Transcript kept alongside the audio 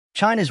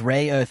China's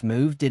rare earth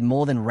move did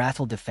more than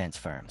rattle defense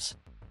firms.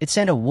 It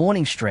sent a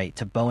warning straight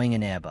to Boeing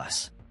and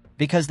Airbus.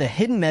 Because the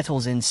hidden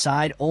metals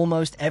inside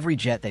almost every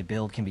jet they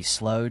build can be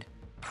slowed,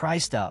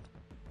 priced up,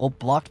 or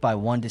blocked by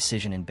one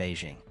decision in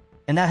Beijing.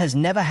 And that has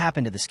never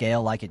happened to the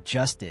scale like it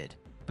just did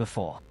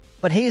before.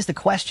 But here's the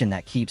question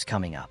that keeps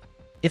coming up.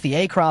 If the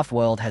aircraft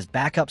world has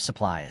backup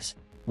suppliers,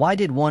 why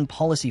did one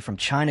policy from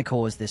China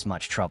cause this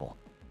much trouble?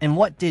 And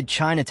what did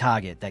China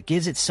target that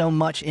gives it so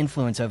much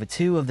influence over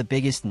two of the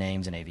biggest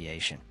names in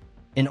aviation?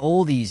 In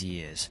all these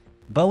years,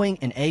 Boeing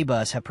and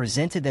Airbus have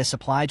presented their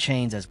supply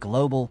chains as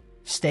global,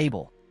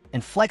 stable,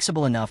 and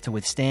flexible enough to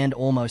withstand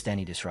almost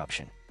any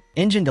disruption.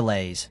 Engine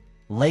delays,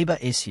 labor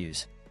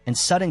issues, and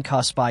sudden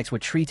cost spikes were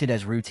treated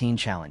as routine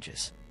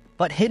challenges.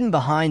 But hidden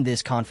behind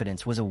this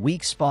confidence was a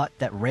weak spot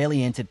that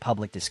rarely entered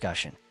public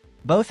discussion.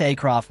 Both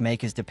aircraft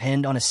makers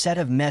depend on a set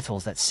of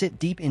metals that sit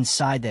deep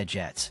inside their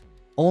jets,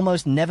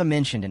 almost never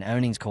mentioned in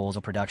earnings calls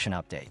or production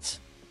updates.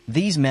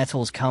 These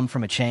metals come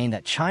from a chain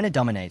that China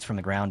dominates from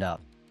the ground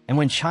up, and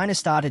when China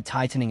started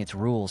tightening its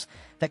rules,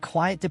 that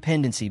quiet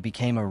dependency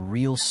became a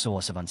real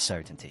source of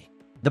uncertainty.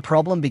 The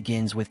problem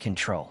begins with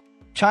control.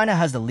 China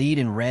has the lead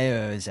in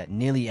rare earths at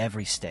nearly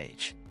every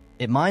stage.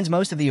 It mines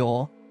most of the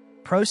ore,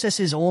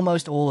 processes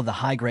almost all of the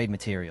high-grade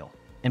material,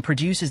 and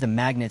produces the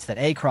magnets that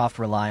aircraft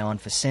rely on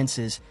for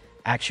sensors,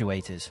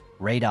 actuators,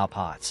 radar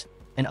parts,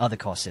 and other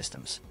core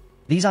systems.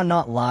 These are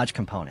not large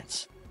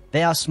components.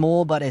 They are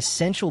small but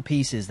essential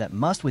pieces that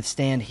must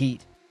withstand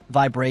heat,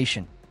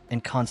 vibration,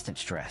 and constant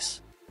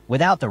stress.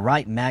 Without the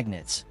right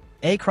magnets,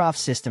 aircraft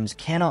systems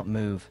cannot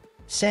move,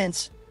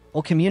 sense,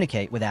 or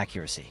communicate with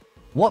accuracy.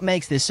 What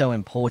makes this so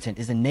important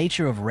is the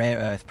nature of rare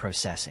earth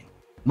processing.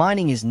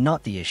 Mining is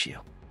not the issue.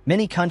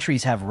 Many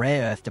countries have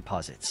rare earth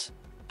deposits.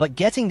 But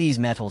getting these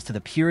metals to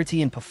the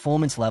purity and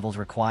performance levels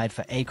required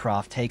for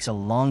aircraft takes a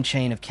long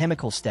chain of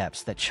chemical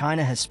steps that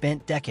China has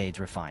spent decades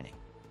refining.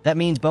 That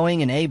means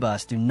Boeing and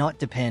Airbus do not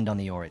depend on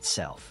the ore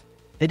itself.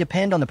 They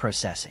depend on the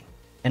processing.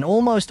 And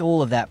almost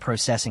all of that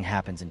processing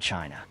happens in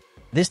China.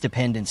 This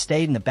dependence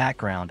stayed in the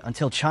background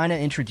until China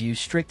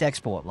introduced strict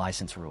export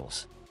license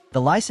rules.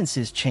 The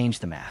licenses changed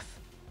the math.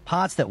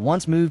 Parts that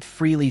once moved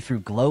freely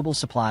through global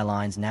supply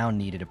lines now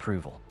needed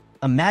approval.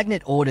 A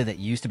magnet order that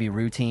used to be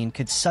routine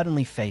could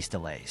suddenly face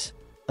delays.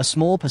 A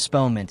small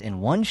postponement in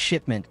one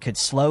shipment could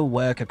slow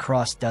work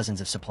across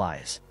dozens of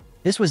suppliers.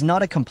 This was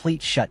not a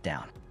complete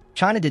shutdown.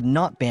 China did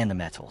not ban the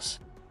metals.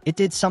 It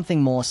did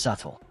something more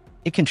subtle.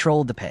 It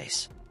controlled the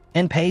pace.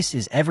 And pace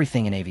is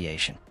everything in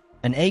aviation.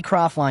 An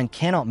aircraft line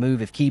cannot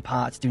move if key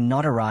parts do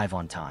not arrive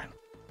on time.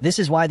 This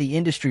is why the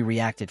industry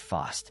reacted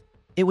fast.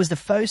 It was the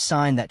first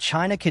sign that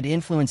China could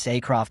influence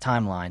aircraft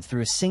timelines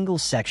through a single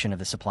section of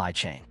the supply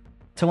chain.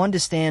 To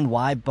understand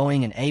why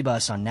Boeing and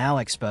Airbus are now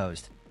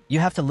exposed, you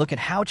have to look at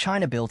how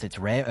China built its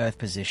rare earth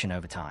position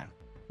over time.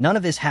 None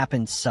of this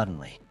happened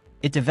suddenly.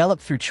 It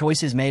developed through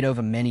choices made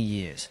over many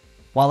years,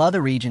 while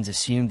other regions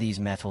assumed these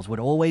metals would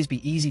always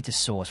be easy to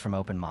source from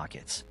open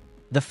markets.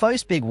 The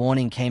first big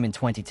warning came in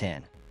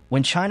 2010,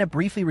 when China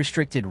briefly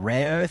restricted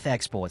rare earth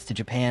exports to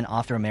Japan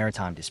after a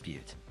maritime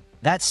dispute.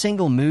 That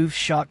single move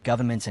shocked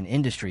governments and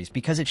industries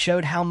because it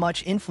showed how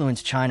much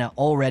influence China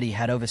already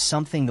had over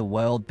something the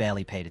world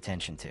barely paid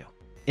attention to.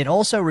 It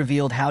also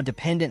revealed how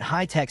dependent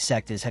high-tech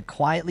sectors had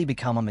quietly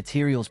become on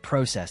materials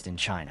processed in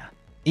China.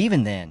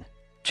 Even then,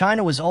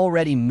 China was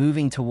already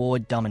moving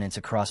toward dominance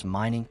across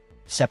mining,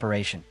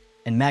 separation,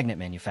 and magnet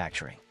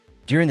manufacturing.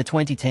 During the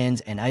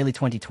 2010s and early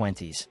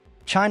 2020s,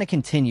 China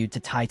continued to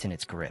tighten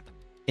its grip.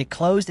 It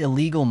closed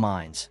illegal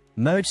mines,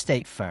 merged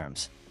state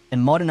firms,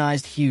 and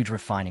modernized huge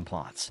refining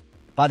plants.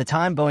 By the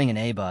time Boeing and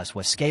Airbus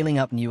were scaling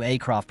up new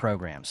aircraft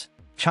programs,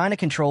 China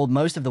controlled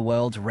most of the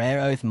world's rare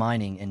earth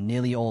mining and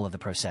nearly all of the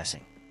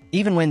processing.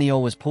 Even when the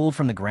ore was pulled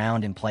from the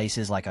ground in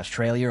places like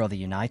Australia or the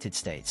United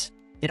States,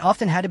 it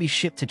often had to be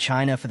shipped to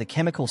China for the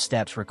chemical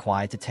steps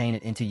required to turn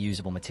it into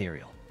usable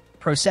material.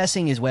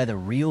 Processing is where the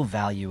real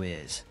value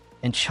is,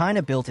 and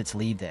China built its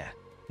lead there,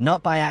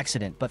 not by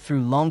accident but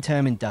through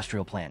long-term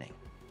industrial planning.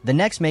 The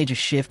next major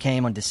shift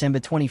came on December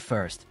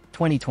 21,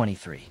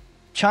 2023.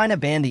 China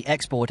banned the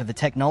export of the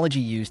technology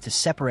used to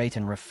separate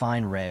and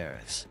refine rare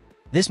earths.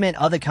 This meant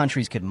other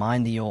countries could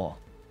mine the ore,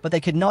 but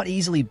they could not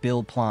easily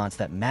build plants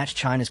that matched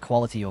China's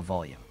quality or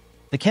volume.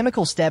 The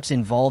chemical steps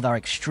involved are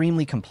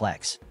extremely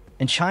complex,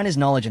 and China's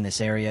knowledge in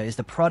this area is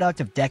the product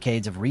of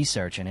decades of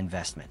research and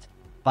investment.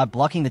 By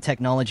blocking the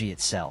technology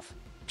itself,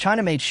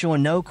 China made sure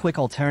no quick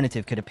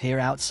alternative could appear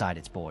outside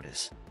its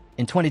borders.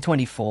 In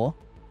 2024,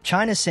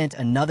 China sent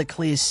another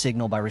clear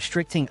signal by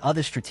restricting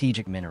other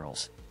strategic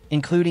minerals,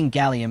 including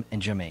gallium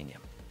and germanium.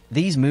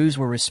 These moves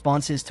were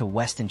responses to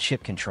Western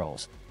chip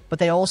controls, but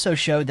they also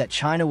showed that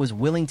China was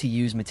willing to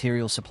use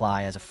material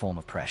supply as a form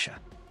of pressure.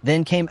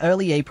 Then came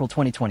early April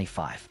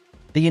 2025.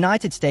 The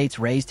United States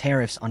raised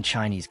tariffs on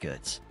Chinese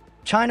goods.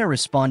 China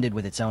responded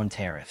with its own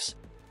tariffs,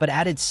 but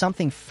added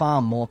something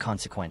far more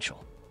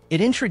consequential.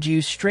 It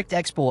introduced strict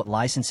export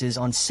licenses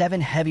on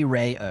 7 heavy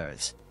rare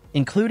earths,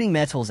 including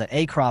metals that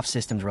aircraft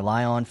systems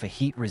rely on for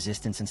heat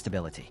resistance and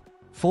stability.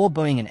 For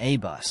Boeing and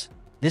Airbus,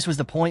 This was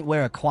the point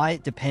where a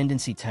quiet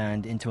dependency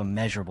turned into a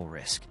measurable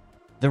risk.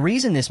 The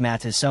reason this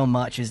matters so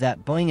much is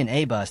that Boeing and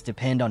Airbus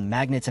depend on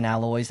magnets and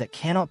alloys that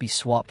cannot be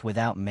swapped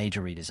without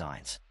major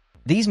redesigns.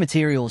 These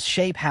materials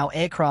shape how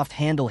aircraft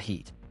handle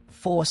heat,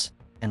 force,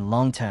 and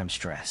long-term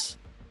stress.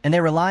 And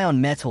they rely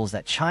on metals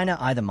that China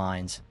either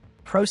mines,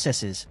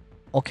 processes,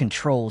 or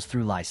controls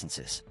through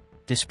licenses.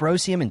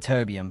 Dysprosium and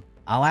terbium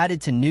are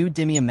added to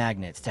neodymium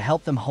magnets to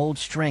help them hold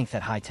strength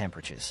at high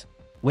temperatures.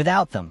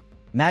 Without them,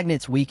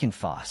 magnets weaken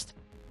fast.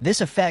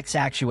 This affects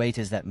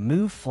actuators that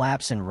move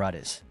flaps and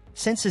rudders,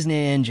 sensors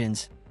near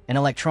engines, and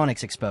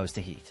electronics exposed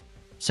to heat.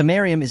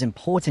 Samarium is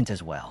important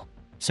as well.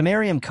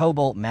 Samarium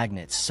cobalt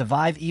magnets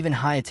survive even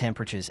higher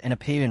temperatures and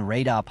appear in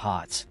radar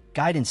parts,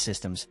 guidance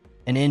systems,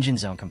 and engine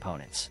zone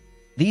components.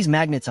 These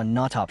magnets are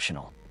not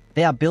optional.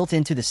 They are built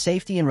into the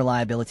safety and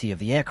reliability of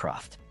the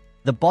aircraft.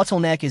 The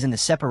bottleneck is in the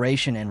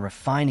separation and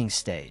refining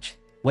stage,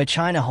 where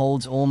China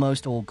holds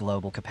almost all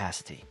global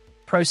capacity.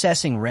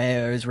 Processing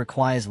rare earths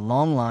requires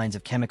long lines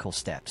of chemical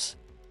steps.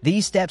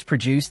 These steps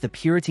produce the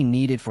purity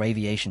needed for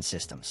aviation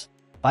systems.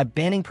 By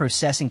banning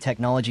processing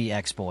technology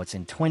exports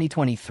in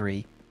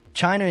 2023,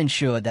 China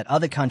ensured that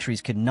other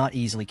countries could not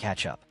easily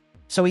catch up.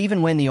 So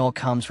even when the ore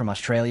comes from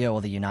Australia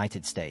or the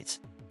United States,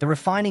 the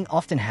refining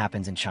often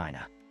happens in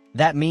China.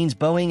 That means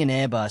Boeing and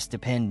Airbus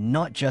depend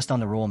not just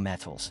on the raw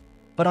metals,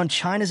 but on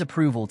China's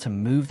approval to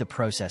move the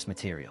processed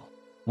material.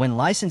 When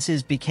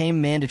licenses became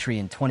mandatory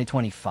in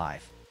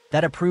 2025,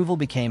 that approval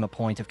became a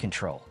point of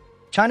control.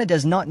 China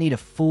does not need a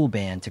full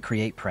ban to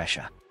create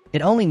pressure.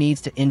 It only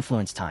needs to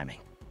influence timing.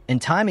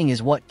 And timing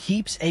is what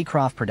keeps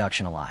aircraft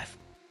production alive.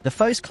 The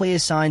first clear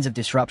signs of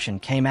disruption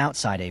came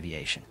outside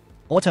aviation.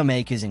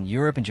 Automakers in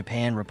Europe and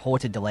Japan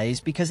reported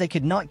delays because they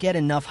could not get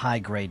enough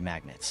high-grade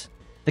magnets.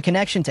 The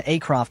connection to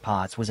aircraft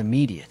parts was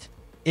immediate.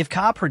 If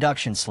car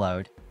production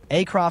slowed,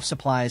 aircraft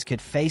suppliers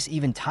could face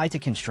even tighter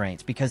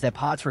constraints because their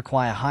parts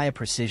require higher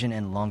precision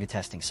and longer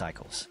testing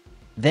cycles.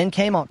 Then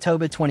came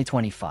October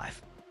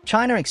 2025.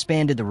 China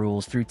expanded the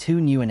rules through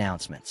two new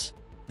announcements.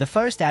 The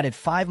first added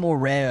 5 more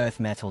rare earth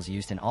metals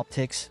used in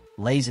optics,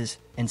 lasers,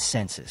 and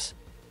sensors.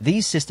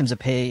 These systems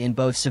appear in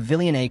both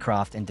civilian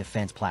aircraft and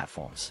defense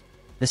platforms.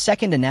 The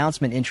second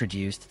announcement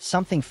introduced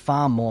something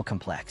far more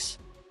complex.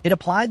 It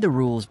applied the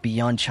rules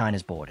beyond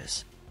China's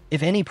borders.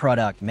 If any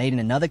product made in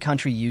another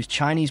country used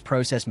Chinese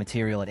processed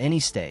material at any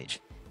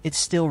stage, it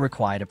still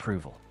required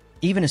approval.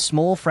 Even a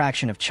small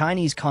fraction of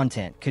Chinese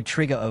content could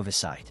trigger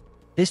oversight.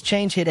 This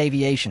change hit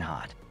aviation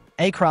hard.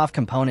 Aircraft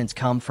components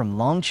come from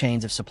long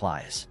chains of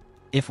suppliers.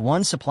 If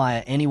one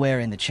supplier anywhere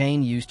in the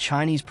chain used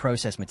Chinese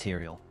processed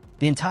material,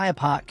 the entire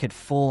part could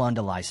fall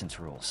under license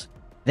rules.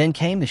 Then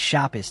came the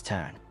sharpest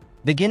turn.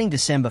 Beginning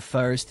December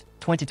 1st,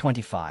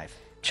 2025,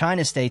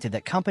 China stated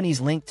that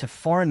companies linked to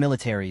foreign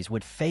militaries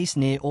would face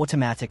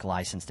near-automatic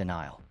license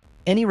denial.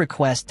 Any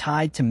request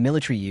tied to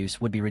military use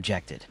would be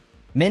rejected.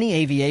 Many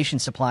aviation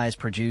suppliers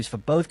produce for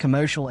both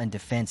commercial and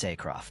defense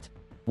aircraft.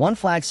 One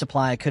flag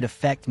supplier could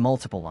affect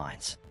multiple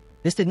lines.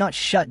 This did not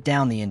shut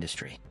down the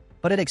industry,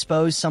 but it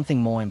exposed something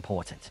more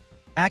important.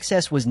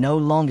 Access was no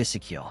longer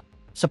secure.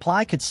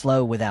 Supply could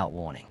slow without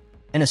warning,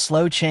 and a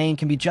slow chain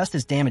can be just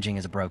as damaging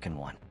as a broken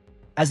one.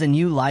 As the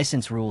new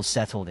license rules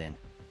settled in,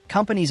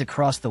 companies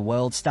across the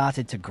world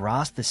started to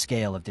grasp the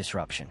scale of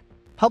disruption.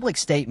 Public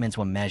statements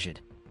were measured,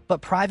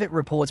 but private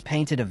reports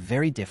painted a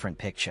very different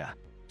picture.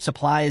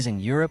 Suppliers in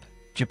Europe,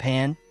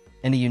 Japan,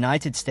 and the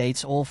United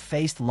States all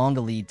faced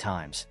longer lead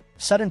times,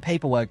 sudden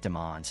paperwork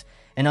demands,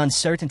 and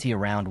uncertainty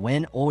around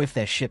when or if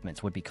their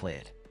shipments would be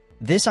cleared.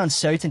 This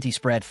uncertainty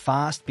spread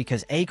fast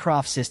because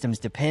aircraft systems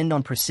depend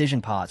on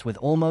precision parts with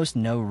almost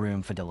no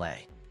room for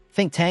delay.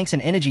 Think tanks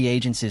and energy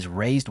agencies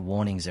raised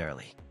warnings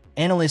early.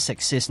 Analysts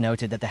at CIS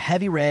noted that the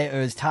heavy rare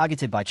earths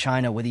targeted by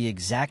China were the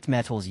exact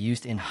metals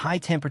used in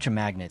high-temperature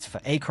magnets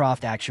for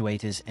aircraft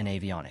actuators and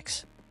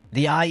avionics.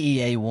 The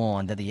IEA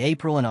warned that the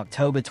April and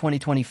October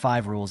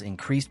 2025 rules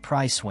increased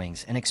price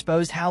swings and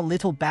exposed how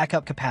little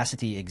backup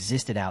capacity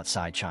existed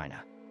outside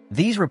China.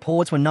 These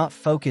reports were not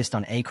focused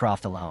on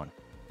aircraft alone,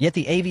 yet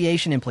the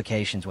aviation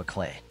implications were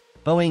clear.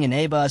 Boeing and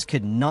Airbus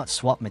could not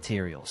swap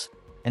materials,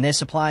 and their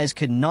suppliers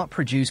could not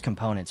produce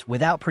components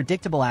without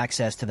predictable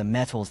access to the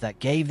metals that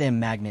gave their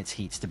magnets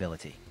heat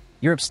stability.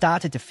 Europe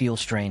started to feel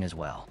strain as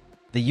well.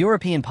 The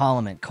European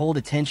Parliament called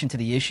attention to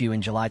the issue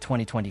in July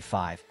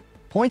 2025,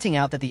 pointing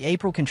out that the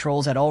April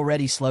controls had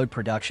already slowed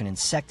production in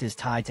sectors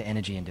tied to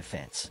energy and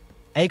defense.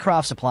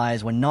 Aircraft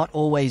suppliers were not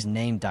always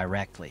named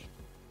directly,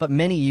 but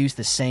many used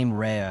the same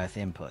rare earth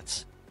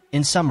inputs.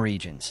 In some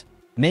regions,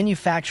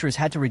 manufacturers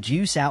had to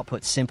reduce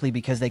output simply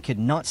because they could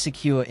not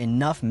secure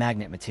enough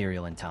magnet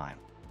material in time.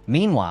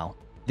 Meanwhile,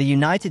 the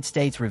United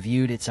States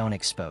reviewed its own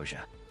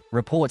exposure.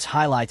 Reports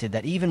highlighted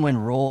that even when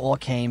raw ore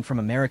came from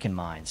American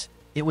mines,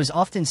 it was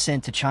often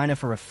sent to China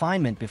for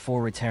refinement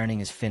before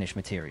returning as finished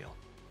material.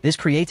 This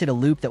created a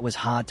loop that was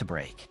hard to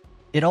break.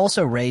 It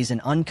also raised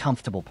an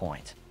uncomfortable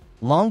point.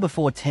 Long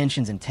before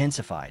tensions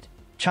intensified,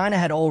 China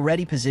had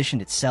already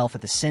positioned itself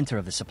at the center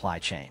of the supply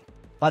chain.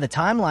 By the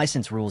time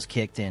license rules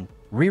kicked in,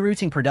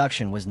 rerouting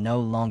production was no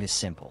longer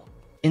simple.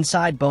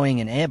 Inside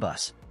Boeing and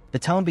Airbus, the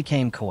tone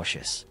became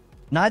cautious.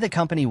 Neither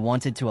company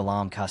wanted to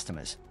alarm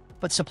customers,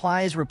 but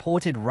suppliers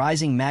reported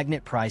rising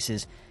magnet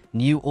prices,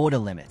 new order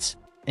limits,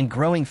 and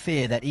growing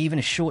fear that even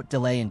a short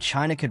delay in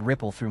China could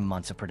ripple through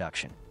months of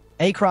production.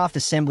 Aircraft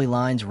assembly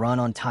lines run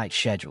on tight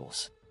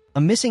schedules. A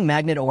missing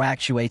magnet or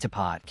actuator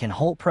part can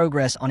halt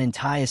progress on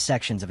entire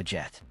sections of a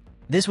jet.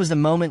 This was the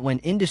moment when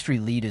industry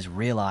leaders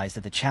realized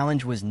that the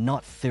challenge was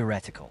not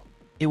theoretical.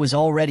 It was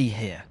already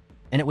here,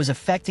 and it was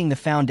affecting the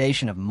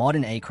foundation of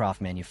modern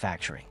aircraft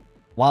manufacturing.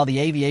 While the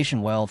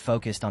aviation world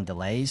focused on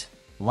delays,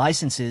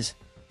 licenses,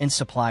 and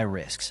supply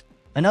risks,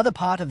 another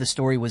part of the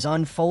story was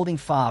unfolding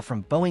far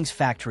from Boeing's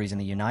factories in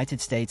the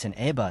United States and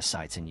Airbus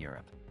sites in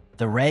Europe.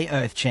 The rare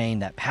earth chain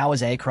that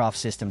powers aircraft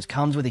systems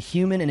comes with a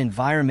human and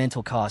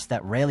environmental cost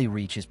that rarely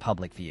reaches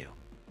public view.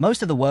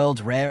 Most of the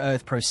world's rare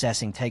earth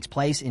processing takes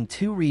place in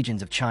two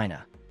regions of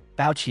China,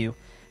 Baoqiu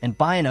and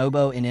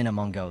Bayanobo in Inner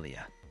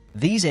Mongolia.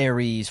 These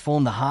areas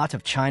form the heart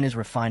of China's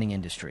refining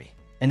industry,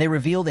 and they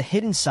reveal the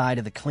hidden side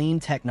of the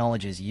clean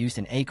technologies used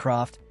in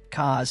aircraft,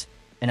 cars,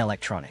 and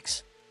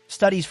electronics.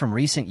 Studies from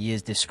recent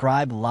years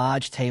describe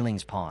large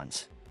tailings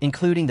ponds,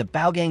 including the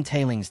Baogang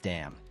Tailings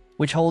Dam,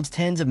 which holds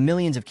tens of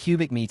millions of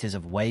cubic meters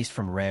of waste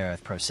from rare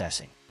earth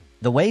processing.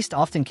 The waste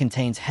often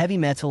contains heavy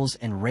metals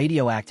and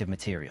radioactive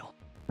material.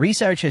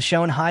 Research has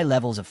shown high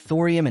levels of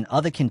thorium and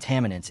other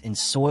contaminants in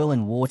soil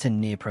and water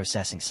near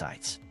processing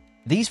sites.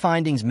 These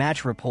findings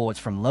match reports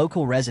from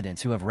local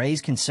residents who have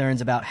raised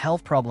concerns about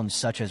health problems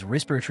such as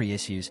respiratory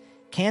issues,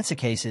 cancer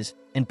cases,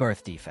 and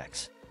birth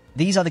defects.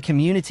 These are the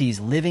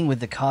communities living with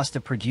the cost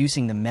of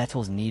producing the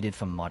metals needed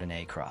for modern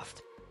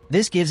aircraft.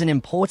 This gives an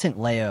important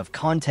layer of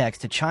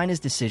context to China's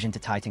decision to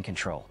tighten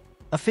control.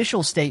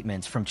 Official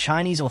statements from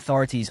Chinese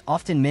authorities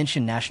often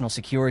mention national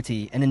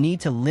security and a need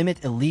to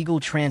limit illegal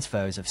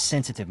transfers of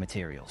sensitive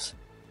materials.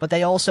 But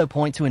they also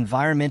point to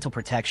environmental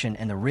protection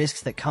and the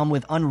risks that come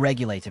with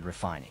unregulated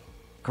refining.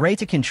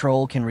 Greater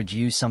control can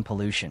reduce some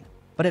pollution,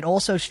 but it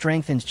also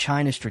strengthens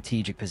China's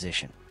strategic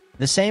position.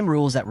 The same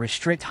rules that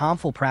restrict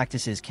harmful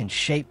practices can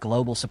shape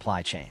global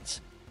supply chains.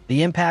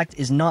 The impact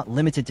is not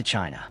limited to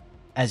China.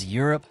 As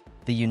Europe,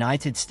 the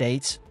United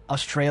States,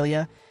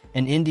 Australia,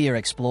 and India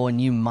explore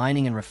new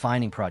mining and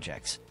refining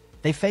projects,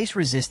 they face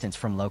resistance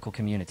from local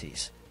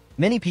communities.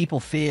 Many people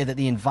fear that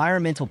the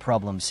environmental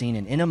problems seen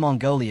in Inner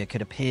Mongolia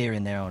could appear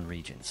in their own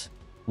regions.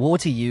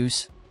 Water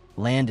use,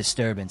 land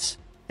disturbance,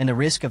 and the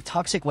risk of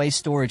toxic waste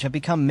storage have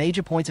become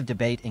major points of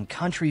debate in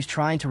countries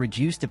trying to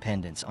reduce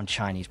dependence on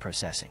Chinese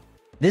processing.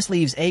 This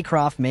leaves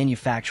aircraft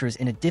manufacturers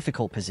in a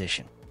difficult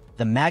position.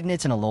 The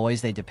magnets and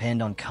alloys they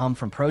depend on come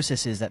from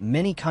processes that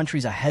many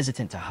countries are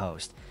hesitant to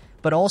host,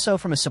 but also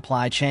from a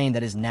supply chain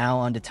that is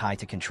now under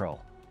tighter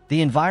control.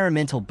 The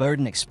environmental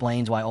burden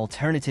explains why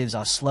alternatives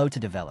are slow to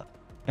develop,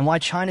 and why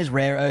China's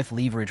rare earth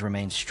leverage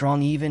remains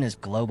strong even as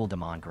global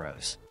demand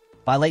grows.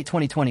 By late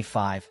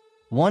 2025,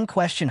 one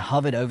question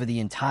hovered over the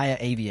entire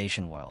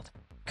aviation world.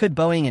 Could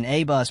Boeing and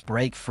Airbus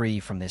break free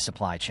from their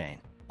supply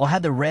chain? Or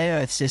had the rare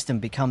earth system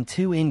become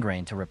too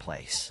ingrained to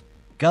replace?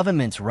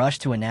 Governments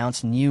rushed to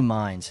announce new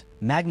mines,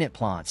 magnet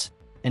plants,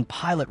 and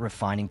pilot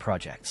refining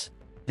projects.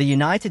 The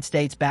United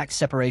States backed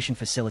separation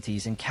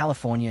facilities in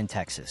California and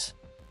Texas.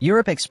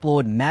 Europe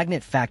explored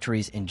magnet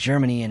factories in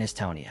Germany and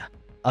Estonia.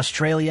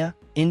 Australia,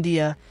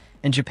 India,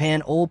 and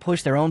Japan all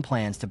pushed their own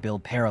plans to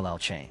build parallel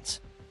chains.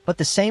 But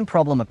the same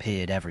problem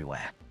appeared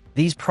everywhere.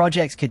 These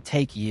projects could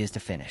take years to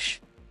finish.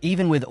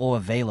 Even with ore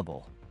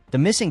available, the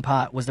missing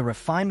part was the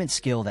refinement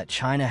skill that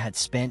China had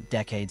spent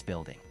decades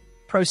building.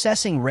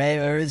 Processing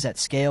rare earths at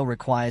scale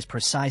requires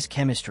precise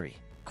chemistry,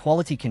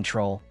 quality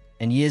control,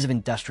 and years of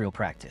industrial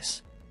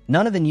practice.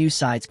 None of the new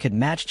sites could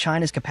match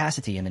China's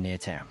capacity in the near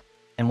term.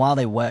 And while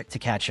they worked to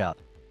catch up,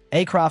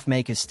 aircraft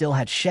makers still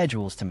had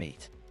schedules to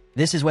meet.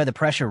 This is where the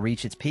pressure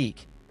reached its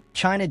peak.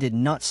 China did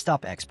not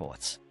stop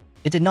exports.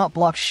 It did not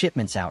block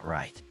shipments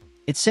outright.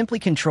 It simply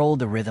controlled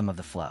the rhythm of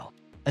the flow.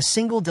 A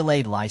single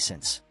delayed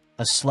license,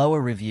 a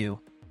slower review,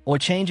 or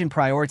change in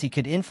priority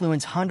could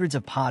influence hundreds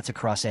of parts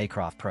across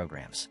aircraft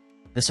programs.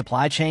 The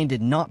supply chain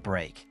did not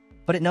break,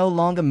 but it no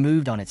longer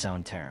moved on its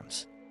own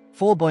terms.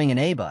 For Boeing and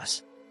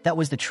Airbus, that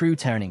was the true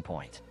turning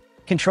point.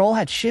 Control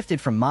had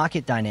shifted from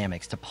market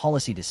dynamics to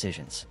policy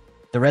decisions.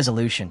 The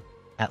resolution,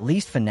 at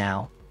least for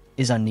now,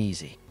 is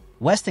uneasy.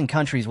 Western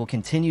countries will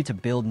continue to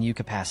build new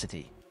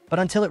capacity, but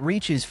until it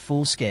reaches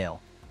full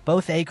scale,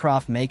 both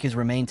aircraft makers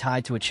remain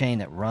tied to a chain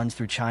that runs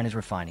through China's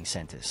refining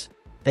centers.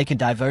 They could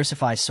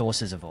diversify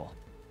sources of ore,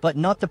 but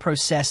not the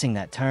processing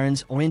that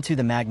turns or into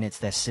the magnets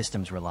their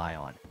systems rely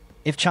on.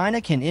 If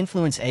China can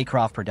influence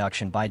aircraft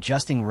production by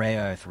adjusting rare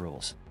earth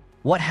rules,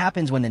 what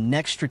happens when the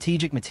next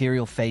strategic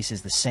material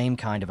faces the same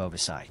kind of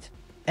oversight?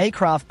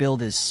 Aircraft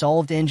builders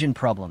solved engine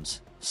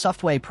problems,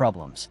 software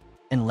problems,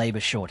 and labor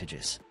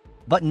shortages.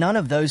 But none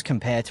of those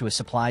compare to a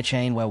supply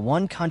chain where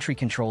one country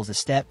controls the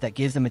step that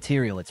gives the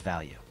material its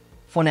value.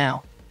 For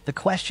now, the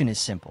question is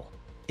simple.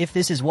 If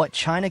this is what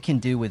China can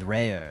do with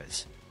rare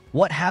earths,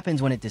 what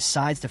happens when it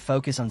decides to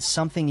focus on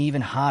something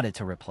even harder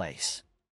to replace?